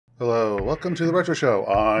Hello, welcome to the Retro Show.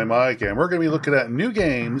 I'm Mike, and we're going to be looking at new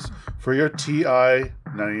games for your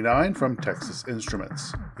TI-99 from Texas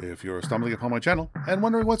Instruments. If you're stumbling upon my channel and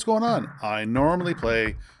wondering what's going on, I normally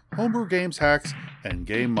play homebrew games, hacks, and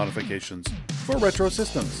game modifications for retro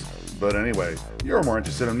systems. But anyway, you're more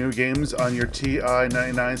interested in new games on your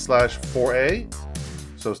TI-99/4A,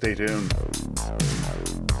 so stay tuned.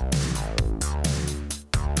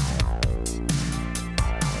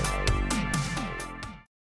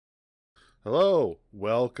 Hello,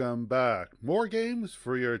 welcome back. More games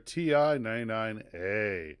for your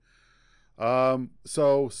TI-99A.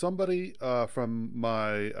 So somebody from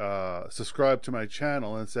my subscribed to my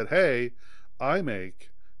channel and said, hey, I make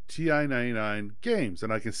TI-99 games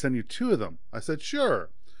and I can send you 2 of them. I said, sure.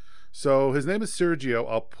 So his name is Sergio.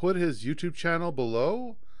 I'll put his YouTube channel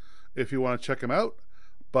below if you want to check him out.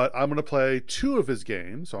 But I'm going to play 2 of his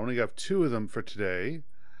games. So I only have 2 of them for today.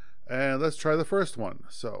 And let's try the first one.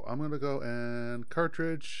 So I'm going to go and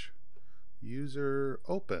cartridge, user,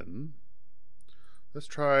 open. Let's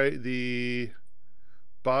try the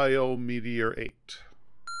Meteor 8.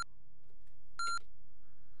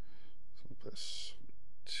 So this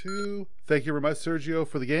 2. Thank you very much, Sergio,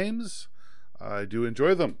 for the games. I do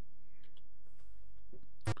enjoy them.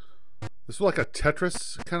 This is like a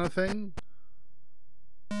Tetris kind of thing.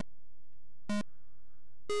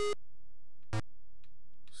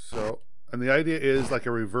 So, and the idea is like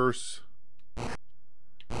a reverse,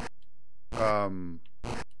 you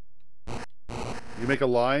make a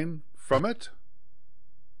line from it.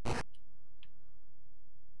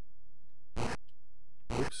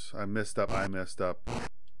 Oops, I messed up. I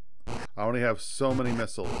only have so many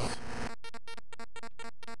missiles.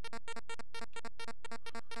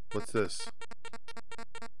 What's this?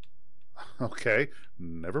 Okay,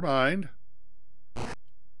 never mind.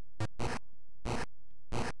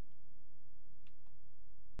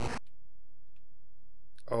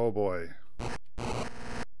 Oh boy.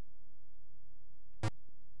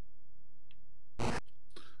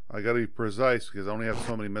 I gotta be precise because I only have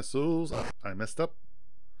so many missiles. I messed up.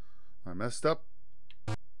 I messed up.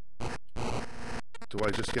 Do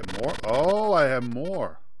I just get more? Oh, I have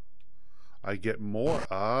more. I get more.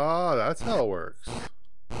 Ah, that's how it works.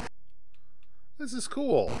 This is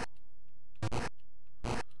cool.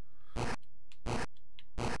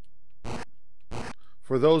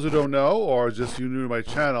 For those who don't know, or just you new to my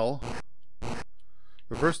channel,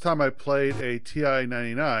 the first time I played a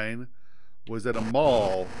TI-99 was at a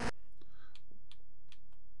mall.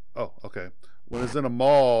 Oh, okay. When I was in a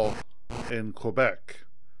mall in Quebec.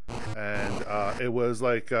 And it was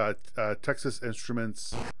like a Texas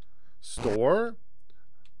Instruments store.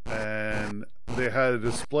 And they had a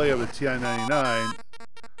display of the TI-99.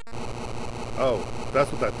 Oh,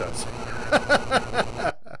 that's what that does.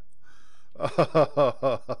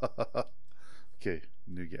 Okay,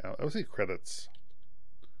 new game. I would say credits.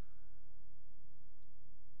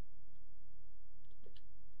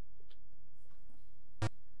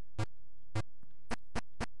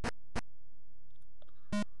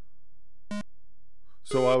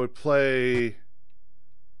 So I would play.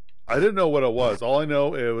 I didn't know what it was. All I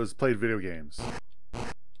know it was played video games,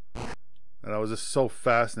 and I was just so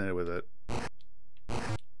fascinated with it.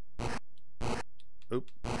 Oop,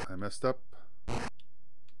 I messed up.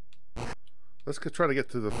 Let's try to get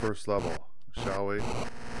to the first level, shall we?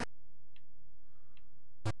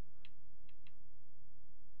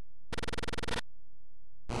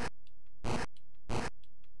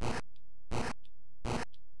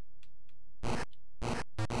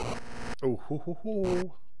 Oh, ho, ho,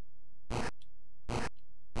 ho.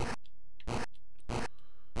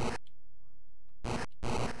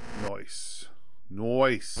 Nice.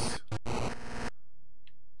 Nice.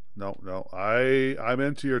 No, no, I'm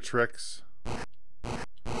into your tricks.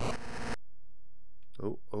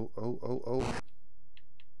 Oh, oh, oh, oh, oh.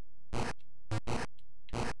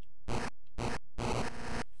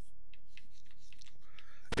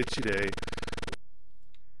 Itchy day.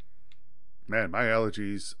 Man, my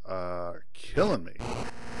allergies are killing me.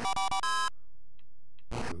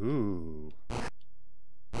 Ooh.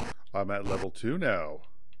 I'm at level 2 now.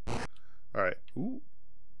 Alright. Ooh.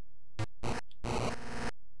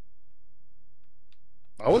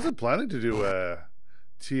 I wasn't planning to do a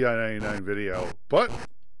TI-99 video, but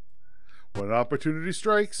when opportunity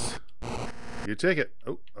strikes, you take it.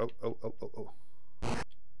 Oh, oh, oh, oh, oh, oh.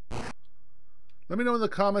 Let me know in the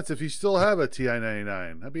comments if you still have a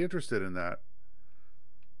TI-99. I'd be interested in that.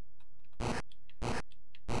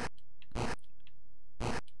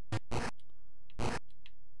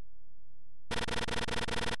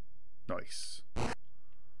 Nice.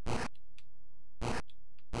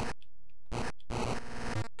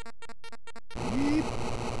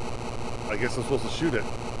 guess I'm supposed to shoot it.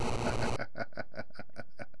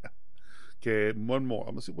 Okay, one more.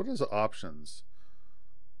 I'm gonna see what is the options.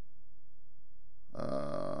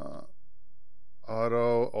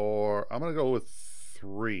 Auto, or I'm gonna go with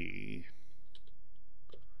 3.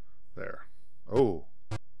 There. Oh,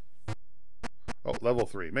 level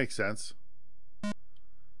 3 makes sense.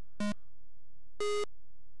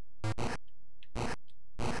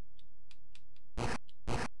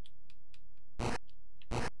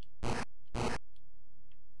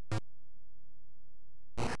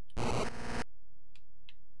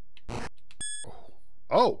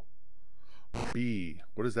 Oh, B.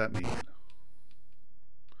 What does that mean?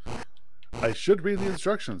 I should read the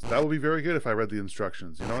instructions. That would be very good if I read the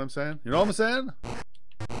instructions. You know what I'm saying? You know what I'm saying?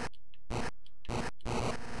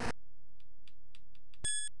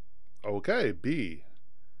 Okay, B.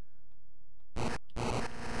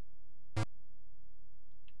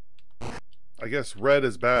 I guess red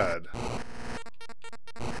is bad.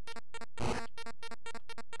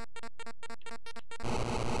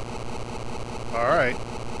 All right.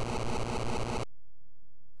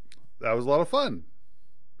 That was a lot of fun.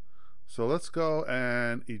 So let's go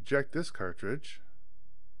and eject this cartridge.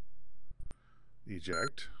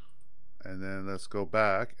 Eject. And then let's go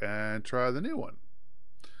back and try the new one.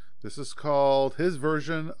 This is called his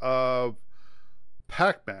version of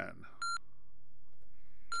Pac-Man.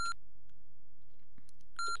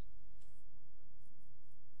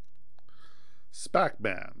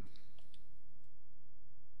 Spac-Man.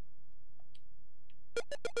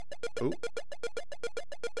 Oh.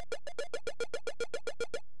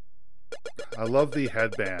 I love the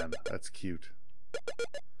headband. That's cute.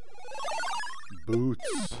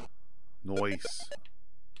 Boots. Noise.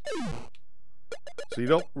 So you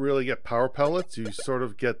don't really get power pellets. You sort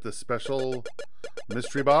of get the special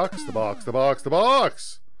mystery box. The box. The box. The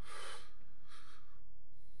box!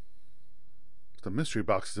 The mystery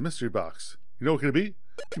box is a mystery box. You know what it could be? It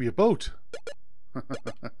could be a boat. We'll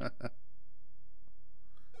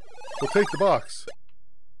take the box.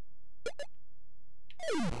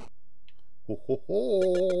 Ho ho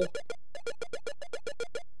ho.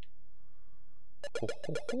 Ho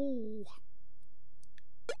ho ho.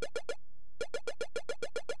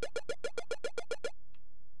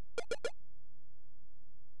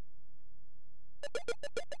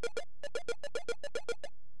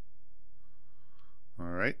 All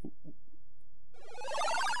right.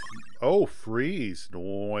 Oh, freeze.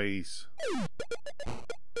 Noise.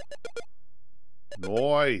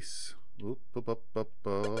 Noise. Oop, up, up, up,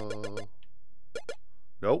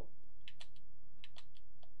 Nope.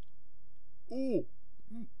 Ooh.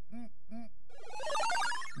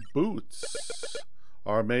 Boots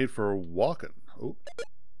are made for walking. Oop.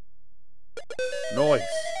 Noise.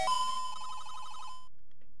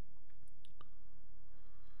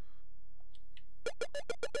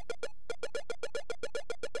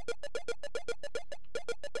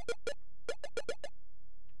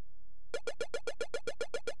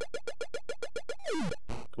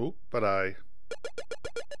 Oop, but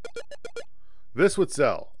this would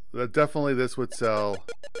sell. Definitely this would sell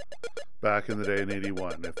back in the day in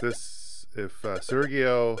 81. If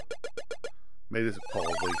Sergio made this,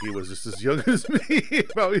 probably he was just as young as me,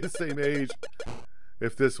 probably the same age.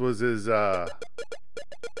 If this was his, so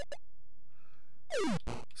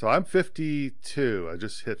I'm 52. I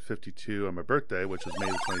just hit 52 on my birthday, which was May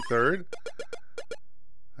the 23rd.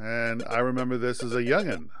 And I remember this as a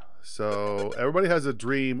youngin'. So everybody has a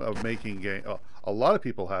dream of making game. Oh, a lot of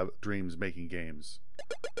people have dreams making games.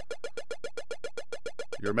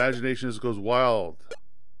 Your imagination just goes wild.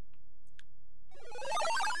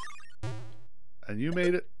 And you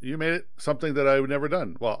made it. You made it something that I've never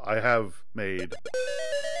done. Well, I have made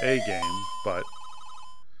a game, but it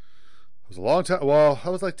was a long time. Well,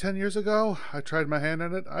 that was like 10 years ago. I tried my hand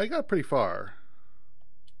at it. I got pretty far.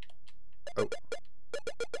 Oh.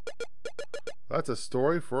 That's a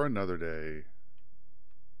story for another day.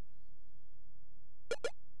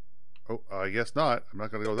 Oh, I guess not. I'm not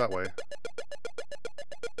going to go that way.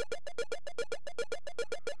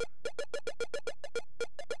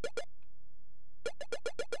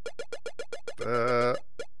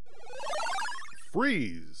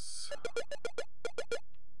 Freeze.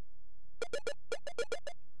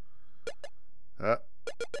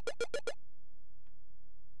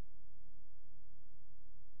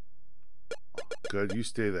 Good, you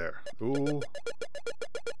stay there. Ooh.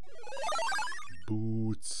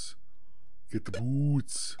 Boots. Get the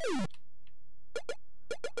boots.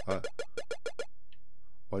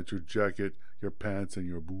 Watch your jacket, your pants, and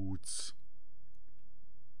your boots.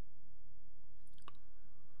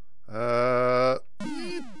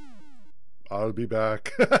 I'll be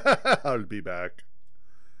back. I'll be back.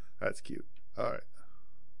 That's cute. All right.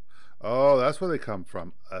 Oh, that's where they come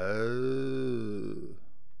from. Oh.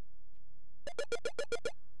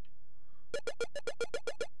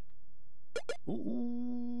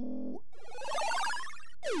 Ooh.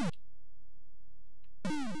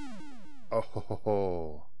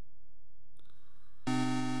 Oh.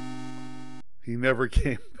 He never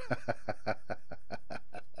came back.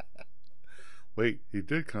 Wait, he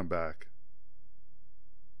did come back.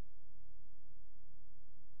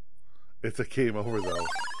 It's a game over though.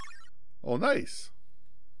 Oh, nice.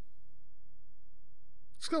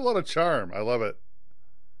 It's got a lot of charm. I love it.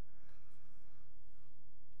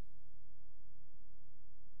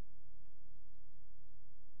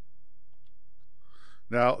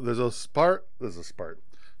 Now, there's a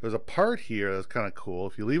part here that's kind of cool.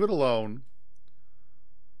 If you leave it alone,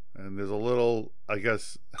 and there's a little, I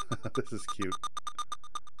guess, this is cute.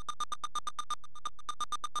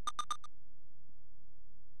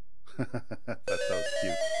 That was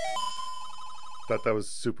cute. Thought that was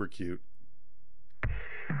super cute.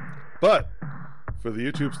 But for the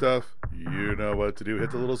YouTube stuff, you know what to do.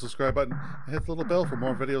 Hit the little subscribe button and hit the little bell for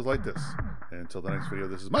more videos like this. And until the next video,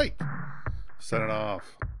 this is Mike, signing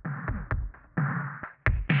off.